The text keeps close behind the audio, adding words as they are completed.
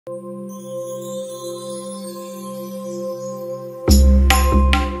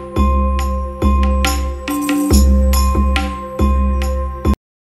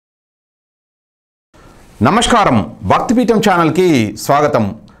నమస్కారం భక్తి పీఠం ఛానల్ కి స్వాగతం।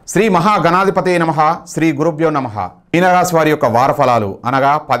 శ్రీ మహాగణాధిపతే నమః। శ్రీ గురుభ్యో నమః। మీన రాశి వారి యొక్క వార ఫలాలు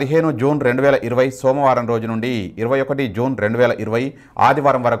అనగా 15 జూన్ 2020 సోమవారం రోజు నుండి 21 జూన్ 2020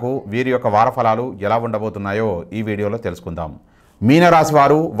 ఆదివారం వరకు వీరి యొక్క వార ఫలాలు ఎలా ఉండబోతున్నాయో ఈ వీడియోలో తెలుసుకుందాం। మీన రాశి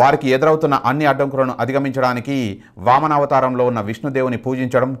వారు వారికి ఎదురవుతున్న అన్ని అడ్డంకులను అధిగమించడానికి వామన అవతారంలో ఉన్న విష్ణుదేవుని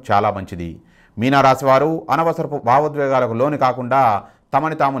పూజించడం చాలా మంచిది। మీన రాశి వారు అనవసరపు భావోద్వేగాలకు లోను కాకుండా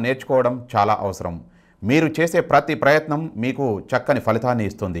తమని తాము నేర్చుకోవడం చాలా అవసరం। మీరు చేసే ప్రతి ప్రయత్నం మీకు చక్కని ఫలితాన్ని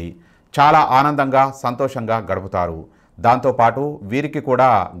ఇస్తుంది। చాలా ఆనందంగా సంతోషంగా గడుపుతారు। దాంతోపాటు వీరికి కూడా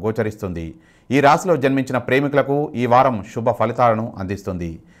గోచరిస్తుంది। ఈ రాశిలో జన్మించిన ప్రేమికులకు ఈ వారం శుభ ఫలితాలను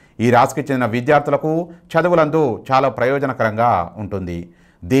అందిస్తుంది। ఈ రాశికి చెందిన విద్యార్థులకు చదువులందు చాలా ప్రయోజనకరంగా ఉంటుంది।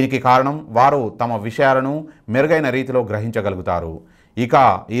 దీనికి కారణం వారు తమ విషయాలను మెరుగైన రీతిలో గ్రహించగలుగుతారు। ఇక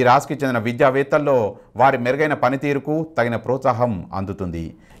ఈ రాశికి చెందిన విద్యావేత్తల్లో వారి మెరుగైన పనితీరుకు తగిన ప్రోత్సాహం అందుతుంది।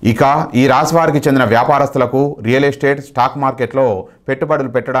 ఇక ఈ రాశి వారికి చెందిన వ్యాపారస్తులకు రియల్ ఎస్టేట్ స్టాక్ మార్కెట్లో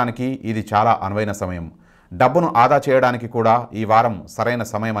పెట్టుబడులు పెట్టడానికి ఇది చాలా అనువైన సమయం। డబ్బును ఆదా చేయడానికి కూడా ఈ వారం సరైన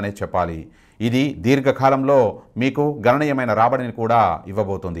సమయం అనే చెప్పాలి। ఇది దీర్ఘకాలంలో మీకు గణనీయమైన రాబడిని కూడా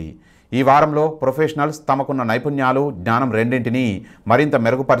ఇవ్వబోతుంది। ఈ వారంలో ప్రొఫెషనల్స్ తమకున్న నైపుణ్యాలు జ్ఞానం రెండింటినీ మరింత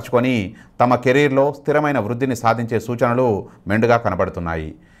మెరుగుపరుచుకొని తమ కెరీర్లో స్థిరమైన వృద్ధిని సాధించే సూచనలు మెండుగా కనబడుతున్నాయి।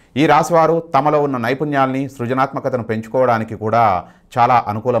 ఈ రాశివారు తమలో ఉన్న నైపుణ్యాల్ని సృజనాత్మకతను పెంచుకోవడానికి కూడా చాలా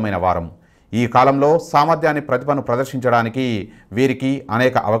అనుకూలమైన వారం। ఈ కాలంలో సామర్థ్యాన్ని ప్రతిభను ప్రదర్శించడానికి వీరికి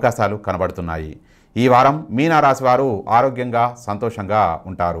అనేక అవకాశాలు కనబడుతున్నాయి। ఈ వారం మీన రాశివారు ఆరోగ్యంగా సంతోషంగా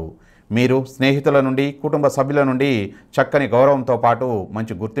ఉంటారు। మీరు స్నేహితుల నుండి కుటుంబ సభ్యుల నుండి చక్కని గౌరవంతో పాటు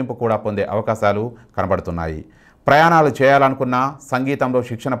మంచి గుర్తింపు కూడా పొందే అవకాశాలు కనబడుతున్నాయి। ప్రయాణాలు చేయాలనుకున్నా సంగీతంలో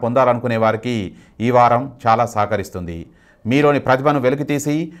శిక్షణ పొందాలనుకునే వారికి ఈ వారం చాలా సహకరిస్తుంది। మీలోని ప్రతిభను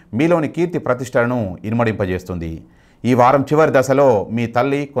వెలికితీసి మీలోని కీర్తి ప్రతిష్టలను ఇనుమడింపజేస్తుంది। ఈ వారం చివరి దశలో మీ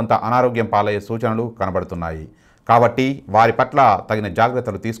తల్లి కొంత అనారోగ్యం పాలయ్యే సూచనలు కనబడుతున్నాయి కాబట్టి వారి పట్ల తగిన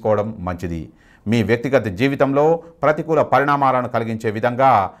జాగ్రత్తలు తీసుకోవడం మంచిది। మీ వ్యక్తిగత జీవితంలో ప్రతికూల పరిణామాలను కలిగించే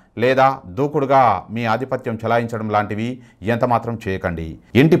విధంగా లేదా దూకుడుగా మీ ఆధిపత్యం చెలాయించడం లాంటివి ఎంతమాత్రం చేయకండి।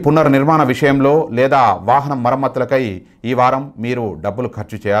 ఇంటి పునర్నిర్మాణ విషయంలో లేదా వాహనం మరమ్మతులకై ఈ వారం మీరు డబ్బులు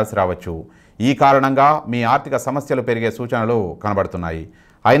ఖర్చు చేయాల్సి రావచ్చు। ఈ కారణంగా మీ ఆర్థిక సమస్యలు పెరిగే సూచనలు కనబడుతున్నాయి।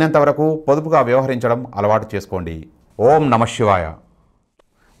 అయినంతవరకు పొదుపుగా వ్యవహరించడం అలవాటు చేసుకోండి। ఓం నమః శివాయ।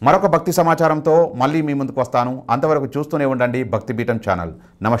 మరొక భక్తి సమాచారంతో మళ్ళీ మీ ముందుకు వస్తాను। అంతవరకు చూస్తూనే ఉండండి భక్తి పీఠం ఛానల్।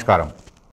 నమస్కారం।